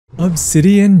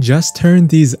Obsidian just turned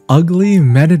these ugly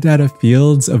metadata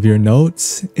fields of your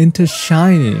notes into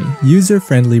shiny,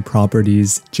 user-friendly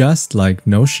properties just like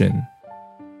Notion.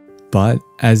 But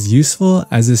as useful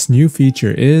as this new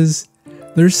feature is,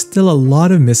 there's still a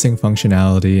lot of missing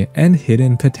functionality and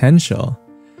hidden potential.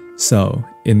 So,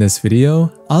 in this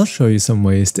video, I'll show you some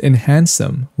ways to enhance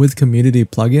them with community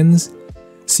plugins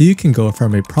so you can go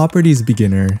from a properties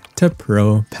beginner to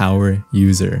pro power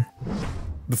user.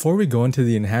 Before we go into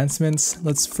the enhancements,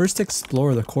 let's first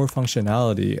explore the core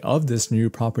functionality of this new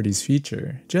properties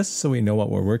feature, just so we know what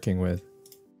we're working with.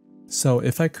 So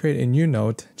if I create a new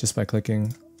note just by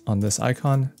clicking on this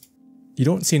icon, you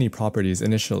don't see any properties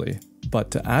initially,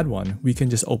 but to add one, we can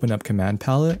just open up Command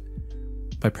Palette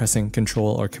by pressing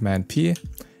Ctrl or Command P,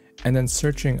 and then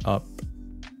searching up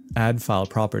Add File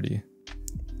Property.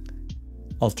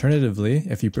 Alternatively,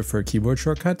 if you prefer keyboard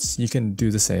shortcuts, you can do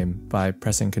the same by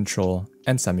pressing Ctrl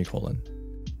and semicolon.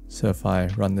 So if I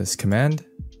run this command,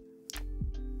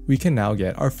 we can now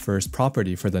get our first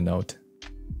property for the note.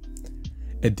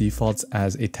 It defaults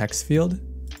as a text field,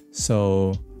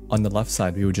 so on the left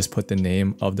side we would just put the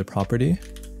name of the property,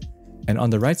 and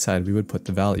on the right side we would put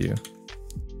the value.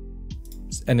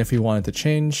 And if we wanted to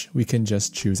change, we can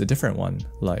just choose a different one,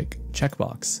 like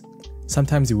checkbox.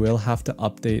 Sometimes you will have to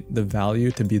update the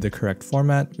value to be the correct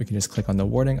format. We can just click on the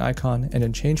warning icon and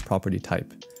then change property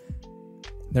type.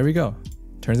 There we go.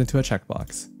 Turns into a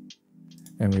checkbox.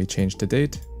 And we change the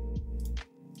date.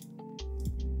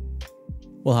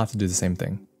 We'll have to do the same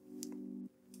thing.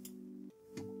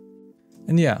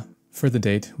 And yeah, for the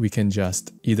date, we can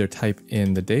just either type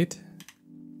in the date,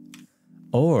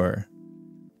 or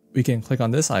we can click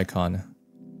on this icon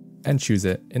and choose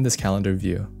it in this calendar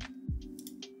view.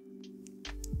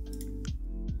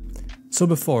 So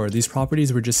before, these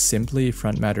properties were just simply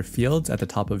front matter fields at the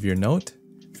top of your note.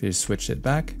 If you switch it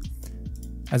back,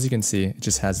 as you can see, it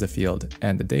just has the field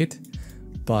and the date.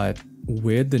 But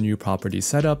with the new property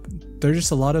setup, there's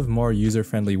just a lot of more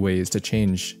user-friendly ways to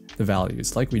change the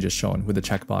values, like we just shown with the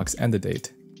checkbox and the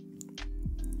date.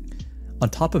 On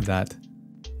top of that,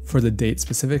 for the date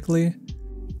specifically,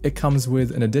 it comes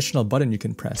with an additional button you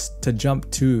can press to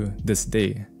jump to this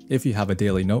day if you have a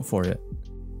daily note for it.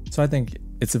 So I think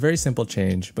it's a very simple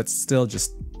change, but still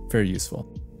just very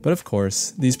useful. But of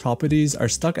course, these properties are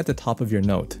stuck at the top of your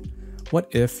note. What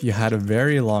if you had a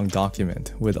very long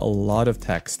document with a lot of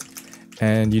text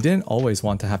and you didn't always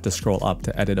want to have to scroll up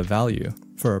to edit a value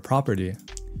for a property?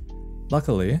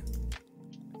 Luckily,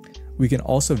 we can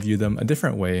also view them a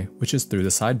different way, which is through the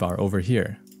sidebar over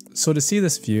here. So to see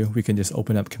this view, we can just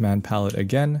open up Command Palette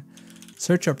again,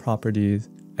 search our properties,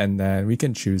 and then we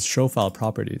can choose Show File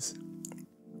Properties.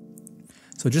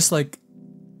 So just like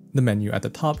the menu at the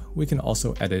top, we can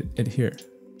also edit it here.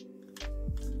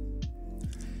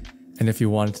 And if you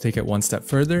wanted to take it one step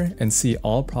further and see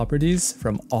all properties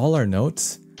from all our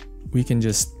notes, we can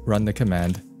just run the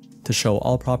command to show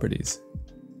all properties.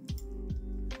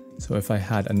 So if I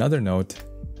had another note,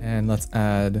 and let's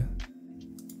add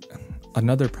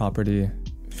another property,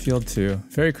 field 2,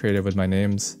 very creative with my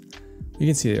names, you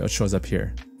can see it shows up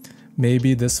here.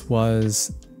 Maybe this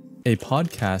was a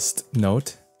podcast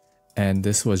note, and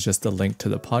this was just a link to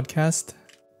the podcast.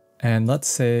 And let's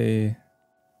say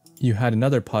you had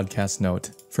another podcast note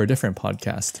for a different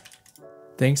podcast.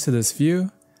 Thanks to this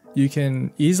view, you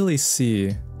can easily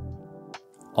see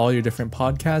all your different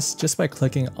podcasts just by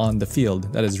clicking on the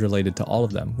field that is related to all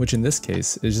of them, which in this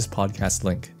case is just podcast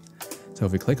link. So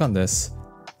if we click on this,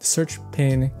 the search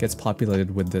pane gets populated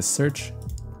with this search,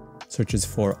 searches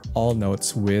for all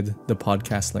notes with the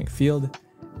podcast link field,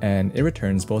 and it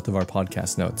returns both of our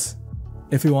podcast notes.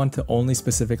 If we want to only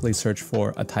specifically search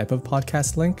for a type of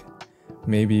podcast link,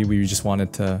 maybe we just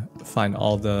wanted to find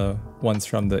all the ones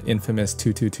from the infamous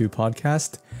 222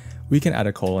 podcast, we can add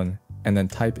a colon and then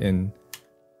type in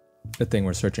the thing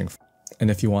we're searching for.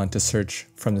 And if you want to search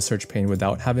from the search pane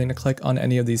without having to click on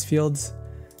any of these fields,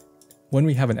 when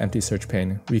we have an empty search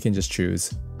pane, we can just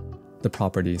choose the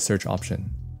property search option,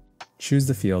 choose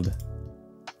the field,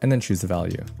 and then choose the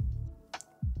value.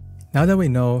 Now that we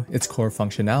know its core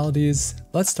functionalities,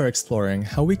 let's start exploring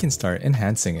how we can start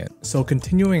enhancing it. So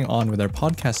continuing on with our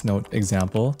podcast note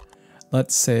example,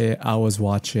 let's say I was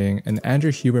watching an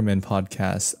Andrew Huberman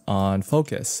podcast on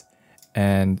Focus,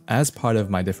 and as part of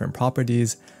my different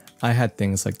properties, I had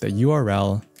things like the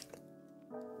URL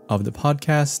of the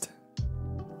podcast.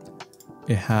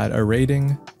 It had a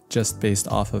rating just based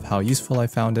off of how useful I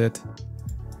found it,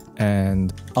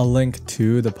 and a link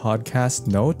to the podcast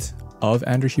note of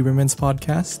Andrew Huberman's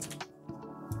podcast.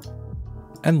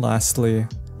 And lastly,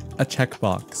 a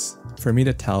checkbox for me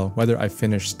to tell whether I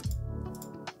finished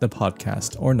the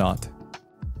podcast or not.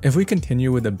 If we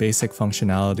continue with the basic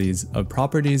functionalities of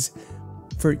properties,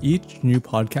 for each new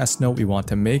podcast note we want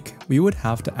to make, we would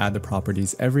have to add the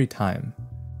properties every time.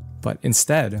 But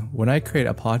instead, when I create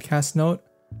a podcast note,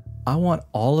 I want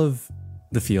all of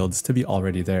the fields to be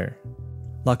already there.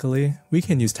 Luckily, we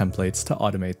can use templates to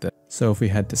automate this. So if we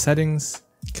head to Settings,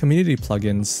 Community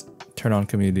Plugins, turn on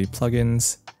Community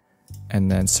Plugins, and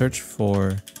then search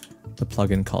for the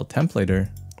plugin called Templater,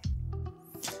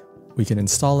 we can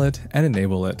install it and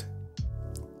enable it.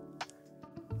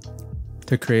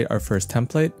 To create our first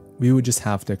template, we would just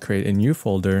have to create a new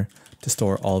folder to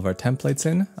store all of our templates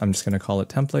in. I'm just going to call it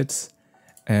Templates.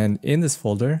 And in this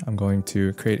folder, I'm going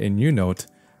to create a new note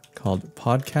called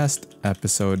Podcast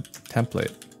Episode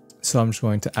Template. So I'm just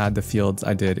going to add the fields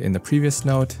I did in the previous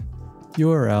note,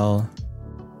 URL,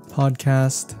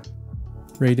 podcast,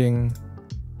 rating,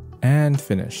 and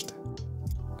finished.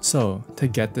 So to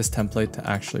get this template to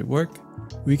actually work,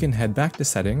 we can head back to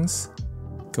Settings,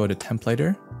 go to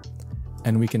Templater,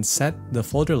 and we can set the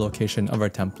folder location of our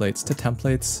templates to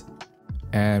Templates,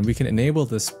 and we can enable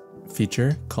this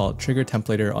feature called Trigger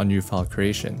Templater on New File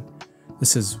Creation.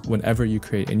 This is whenever you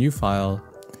create a new file,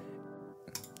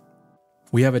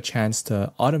 we have a chance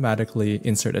to automatically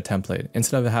insert a template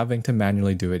instead of having to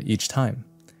manually do it each time.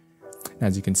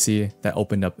 As you can see, that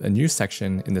opened up a new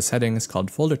section in the settings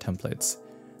called Folder Templates.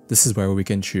 This is where we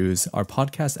can choose our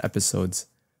podcast episodes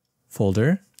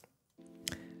folder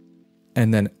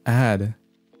and then add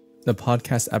the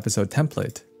podcast episode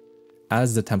template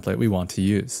as the template we want to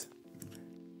use.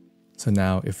 So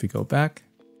now if we go back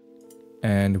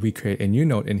and we create a new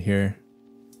note in here,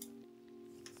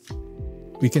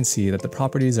 we can see that the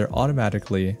properties are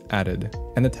automatically added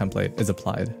and the template is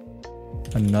applied.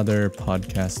 Another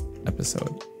podcast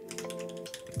episode.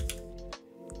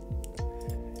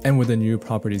 And with the new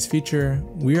properties feature,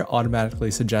 we are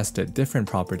automatically suggested different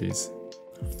properties.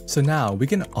 So now we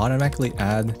can automatically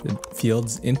add the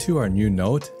fields into our new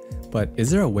note, but is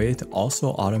there a way to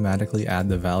also automatically add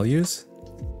the values?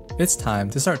 It's time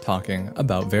to start talking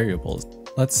about variables.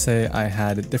 Let's say I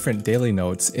had different daily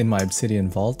notes in my Obsidian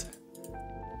vault.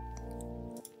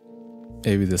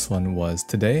 Maybe this one was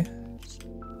today,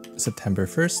 September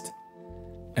 1st,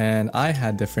 and I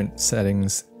had different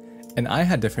settings and I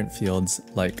had different fields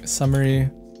like summary,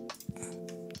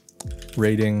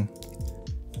 rating,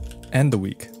 and the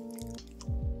week.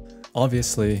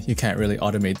 Obviously, you can't really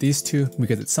automate these two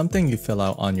because it's something you fill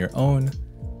out on your own,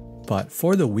 but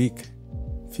for the week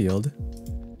field,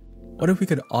 what if we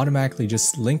could automatically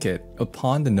just link it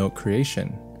upon the note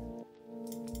creation?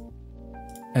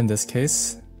 In this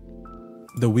case,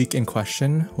 the week in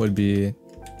question would be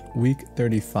week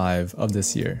 35 of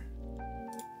this year.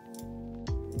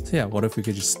 So yeah, what if we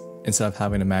could just, instead of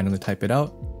having to manually type it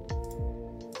out,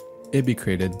 it'd be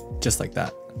created just like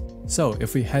that. So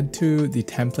if we head to the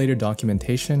templater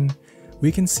documentation,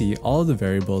 we can see all of the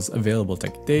variables available,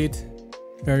 like date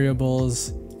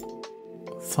variables,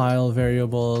 file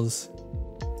variables,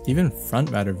 even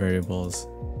front matter variables.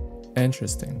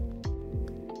 Interesting.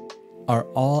 Are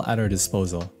all at our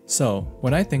disposal. So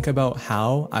when I think about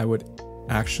how I would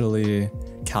actually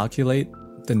calculate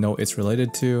the note it's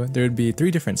related to, there would be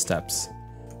 3 different steps.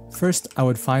 First, I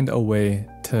would find a way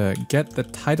to get the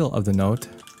title of the note,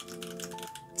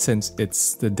 since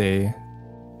it's the day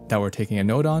that we're taking a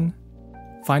note on,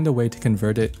 find a way to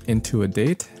convert it into a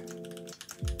date,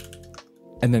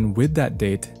 and then with that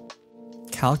date,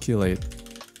 calculate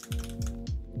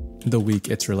the week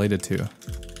it's related to.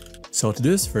 So to do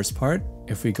this first part,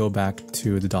 if we go back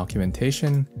to the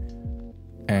documentation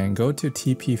and go to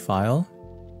TP file,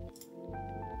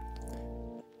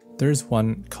 there's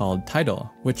one called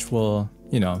title, which will,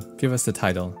 give us the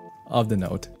title of the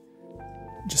note.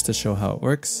 Just to show how it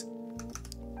works,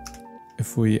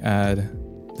 if we add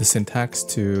the syntax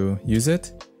to use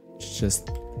it, it's just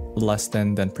less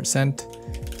than percent,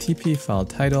 TP file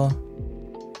title,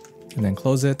 and then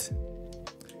close it.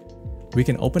 We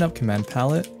can open up command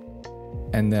palette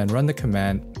and then run the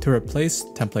command to replace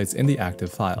templates in the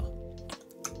active file.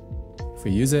 If we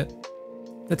use it,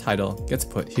 the title gets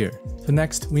put here. So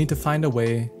next, we need to find a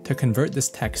way to convert this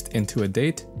text into a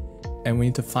date, and we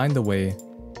need to find the way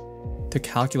to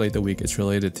calculate the week it's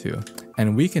related to.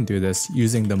 And we can do this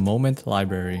using the moment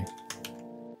library.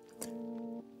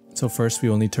 So first we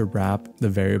will need to wrap the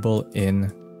variable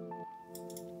in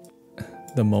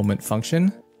the moment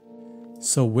function.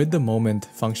 So with the moment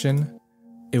function,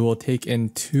 it will take in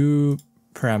 2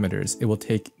 parameters. It will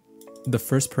take the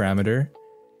first parameter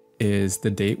is the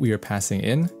date we are passing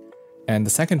in, and the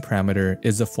second parameter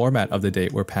is the format of the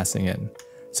date we're passing in.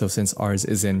 So since ours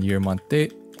is in year, month,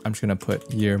 date, I'm just gonna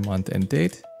put year, month, and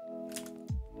date.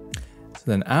 So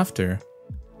then after,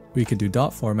 we could do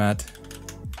dot format,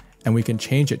 and we can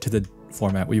change it to the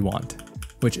format we want,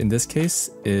 which in this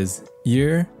case is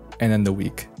year and then the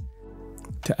week.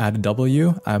 To add a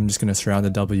W, I'm just going to surround the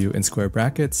W in square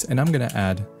brackets, and I'm going to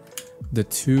add the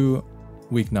 2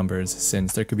 week numbers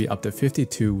since there could be up to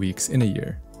 52 weeks in a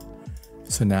year.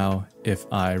 So now if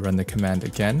I run the command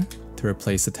again to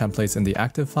replace the templates in the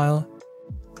active file,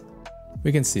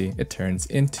 we can see it turns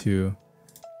into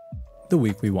the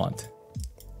week we want.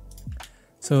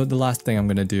 So the last thing I'm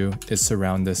going to do is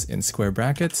surround this in square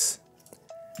brackets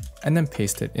and then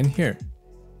paste it in here.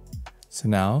 So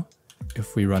now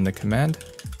if we run the command,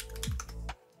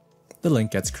 the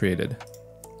link gets created.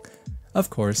 Of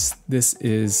course, this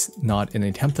is not in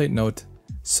a template note,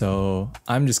 so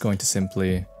I'm just going to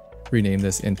simply rename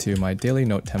this into my daily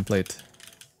note template,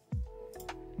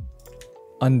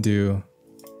 undo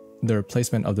the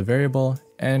replacement of the variable,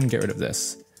 and get rid of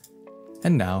this.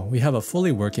 And now we have a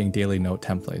fully working daily note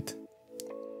template.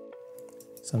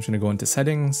 So I'm just going to go into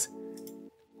settings.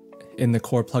 In the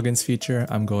core plugins feature,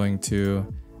 I'm going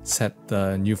to set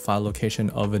the new file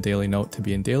location of a daily note to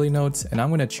be in daily notes, and I'm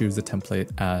going to choose the template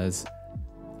as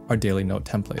our daily note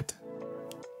template.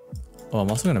 Oh, I'm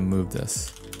also going to move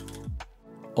this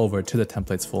over to the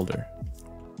templates folder.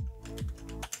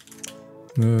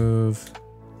 Move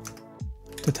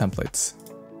to templates.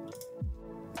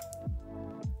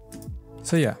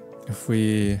 So yeah, if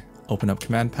we open up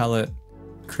command palette,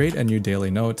 create a new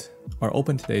daily note, or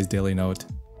open today's daily note,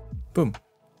 boom,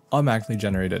 automatically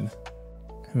generated.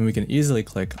 And we can easily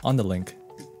click on the link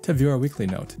to view our weekly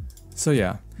note. So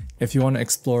yeah, if you want to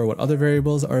explore what other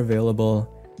variables are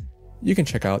available, you can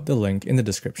check out the link in the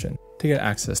description to get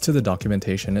access to the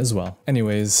documentation as well.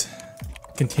 Anyways,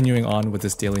 continuing on with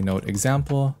this daily note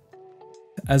example,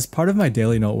 as part of my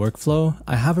daily note workflow,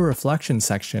 I have a reflection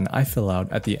section I fill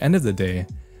out at the end of the day,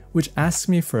 which asks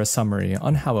me for a summary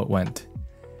on how it went.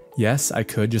 Yes, I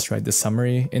could just write the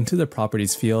summary into the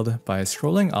properties field by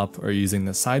scrolling up or using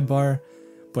the sidebar,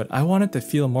 but I want it to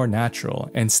feel more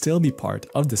natural and still be part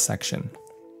of the section.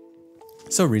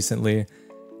 So recently,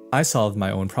 I solved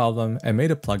my own problem and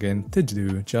made a plugin to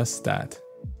do just that.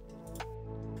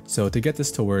 So to get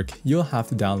this to work, you'll have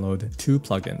to download 2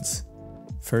 plugins.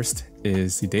 First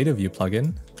is the Data View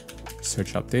plugin.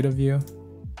 Search up Data View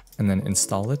and then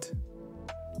install it.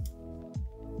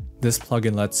 This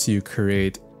plugin lets you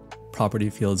create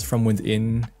property fields from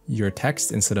within your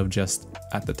text instead of just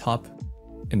at the top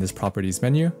in this properties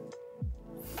menu.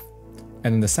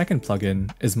 And then the second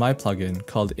plugin is my plugin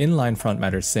called Inline Front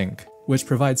Matter Sync, which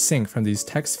provides sync from these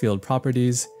text field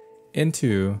properties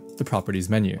into the properties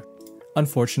menu.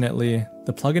 Unfortunately,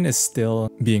 the plugin is still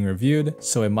being reviewed,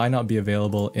 so it might not be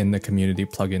available in the community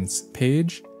plugins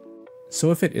page.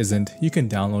 So if it isn't, you can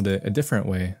download it a different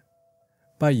way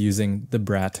by using the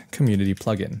Brat community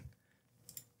plugin,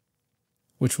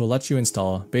 which will let you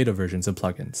install beta versions of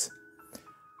plugins.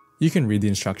 You can read the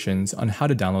instructions on how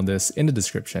to download this in the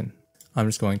description. I'm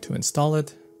just going to install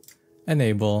it,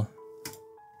 enable,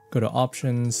 go to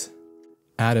options,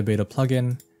 add a beta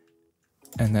plugin,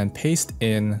 and then paste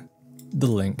in the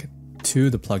link to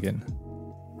the plugin.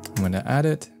 I'm going to add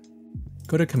it,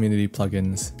 go to community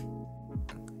plugins,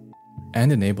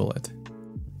 and enable it.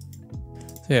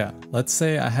 So yeah, let's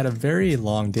say I had a very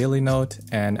long daily note,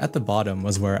 and at the bottom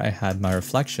was where I had my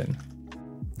reflection.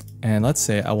 And let's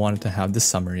say I wanted to have the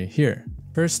summary here.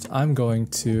 First, I'm going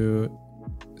to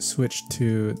switch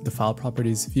to the file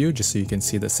properties view just so you can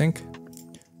see the sync.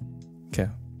 Okay.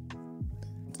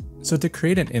 So to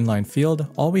create an inline field,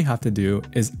 all we have to do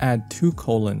is add 2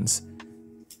 colons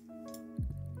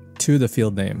to the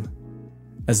field name.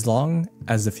 As long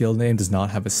as the field name does not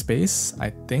have a space,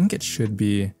 I think it should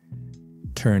be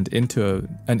turned into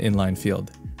an inline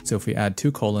field. So if we add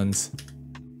 2 colons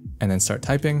and then start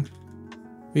typing,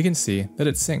 we can see that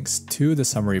it syncs to the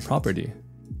summary property.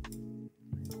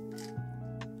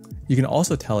 You can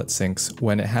also tell it syncs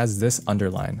when it has this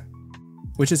underline,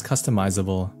 which is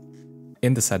customizable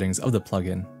in the settings of the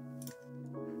plugin.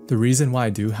 The reason why I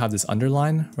do have this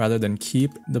underline rather than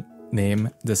keep the name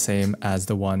the same as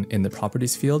the one in the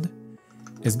properties field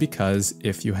is because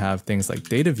if you have things like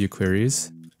data view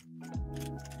queries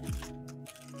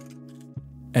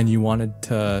and you wanted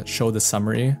to show the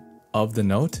summary of the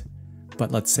note,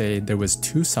 but let's say there was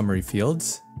 2 summary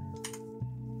fields,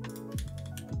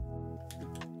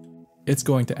 it's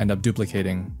going to end up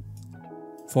duplicating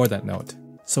for that note.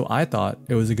 So I thought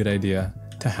it was a good idea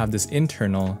to have this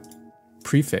internal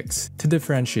prefix to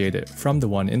differentiate it from the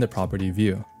one in the property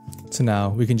view. So now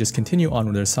we can just continue on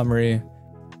with our summary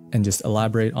and just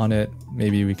elaborate on it.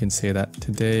 Maybe we can say that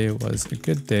today was a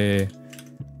good day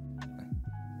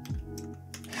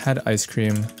had ice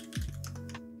cream,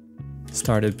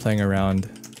 started playing around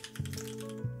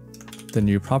the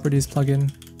new properties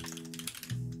plugin,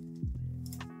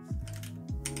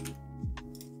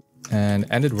 and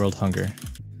ended world hunger.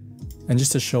 And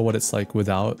just to show what it's like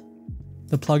without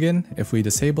the plugin, if we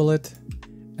disable it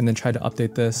and then try to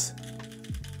update this,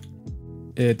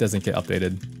 it doesn't get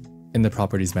updated in the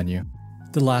properties menu.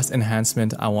 The last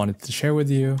enhancement I wanted to share with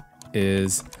you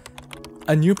is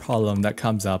a new problem that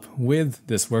comes up with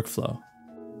this workflow.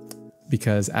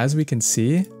 Because as we can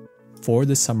see, for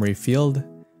the summary field,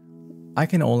 I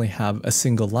can only have a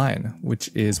single line, which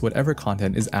is whatever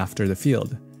content is after the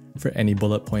field. For any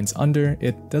bullet points under,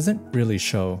 it doesn't really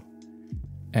show.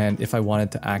 And if I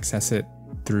wanted to access it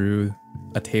through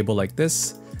a table like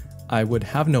this, I would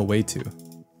have no way to.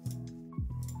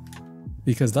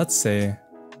 Because let's say,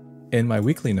 in my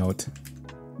weekly note,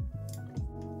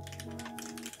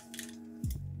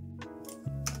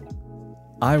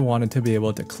 I wanted to be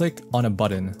able to click on a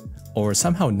button or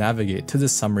somehow navigate to the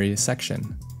summary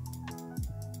section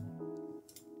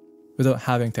without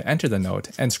having to enter the note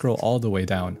and scroll all the way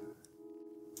down.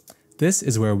 This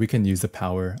is where we can use the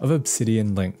power of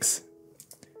Obsidian links.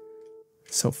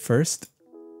 So first,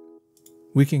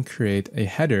 we can create a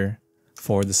header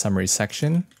for the summary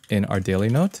section in our daily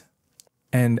note.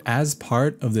 And as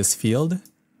part of this field,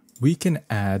 we can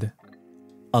add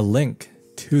a link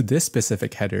to this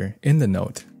specific header in the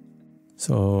note.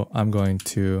 So I'm going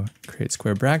to create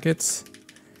square brackets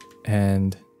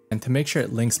and to make sure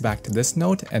it links back to this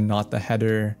note and not the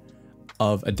header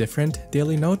of a different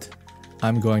daily note,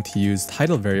 I'm going to use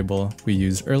title variable we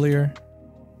used earlier.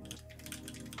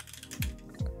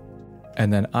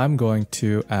 And then I'm going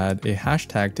to add a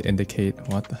hashtag to indicate,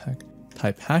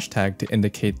 type hashtag to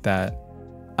indicate that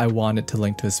I want it to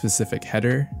link to a specific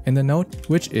header in the note,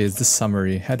 which is the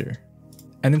summary header.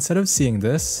 And instead of seeing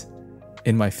this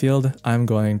in my field, I'm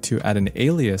going to add an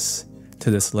alias to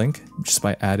this link just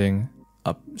by adding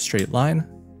a straight line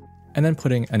and then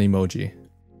putting an emoji.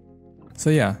 So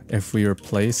yeah, if we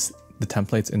replace the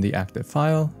templates in the active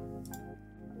file,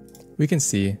 we can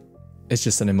see it's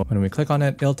just an emoji. When we click on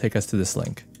it, it'll take us to this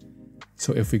link.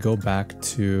 So if we go back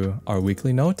to our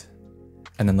weekly note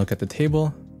and then look at the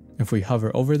table, if we hover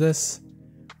over this,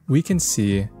 we can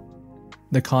see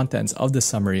the contents of the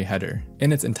summary header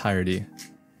in its entirety.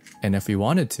 And if we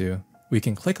wanted to, we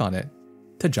can click on it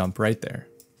to jump right there.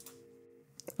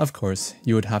 Of course,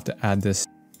 you would have to add this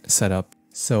setup.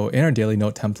 So in our daily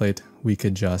note template, we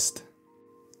could just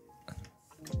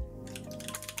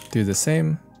do the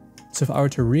same. So if I were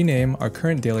to rename our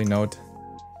current daily note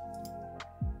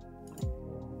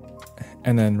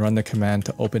and then run the command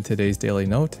to open today's daily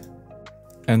note,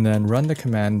 and then run the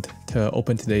command to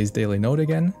open today's daily note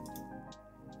again,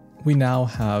 we now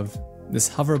have this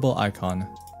hoverable icon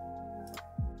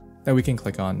that we can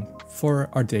click on for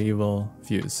our daily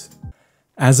views.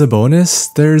 As a bonus,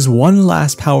 there's one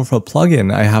last powerful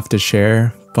plugin I have to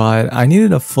share, but I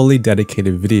needed a fully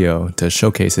dedicated video to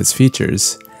showcase its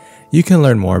features. You can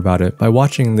learn more about it by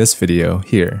watching this video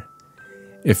here.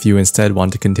 If you instead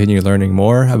want to continue learning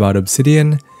more about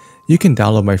Obsidian, you can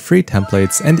download my free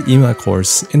templates and email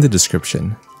course in the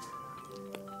description.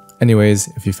 Anyways,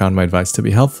 if you found my advice to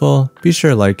be helpful, be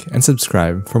sure to like and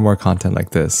subscribe for more content like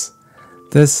this.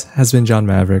 This has been John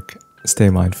Maverick. Stay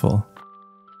mindful.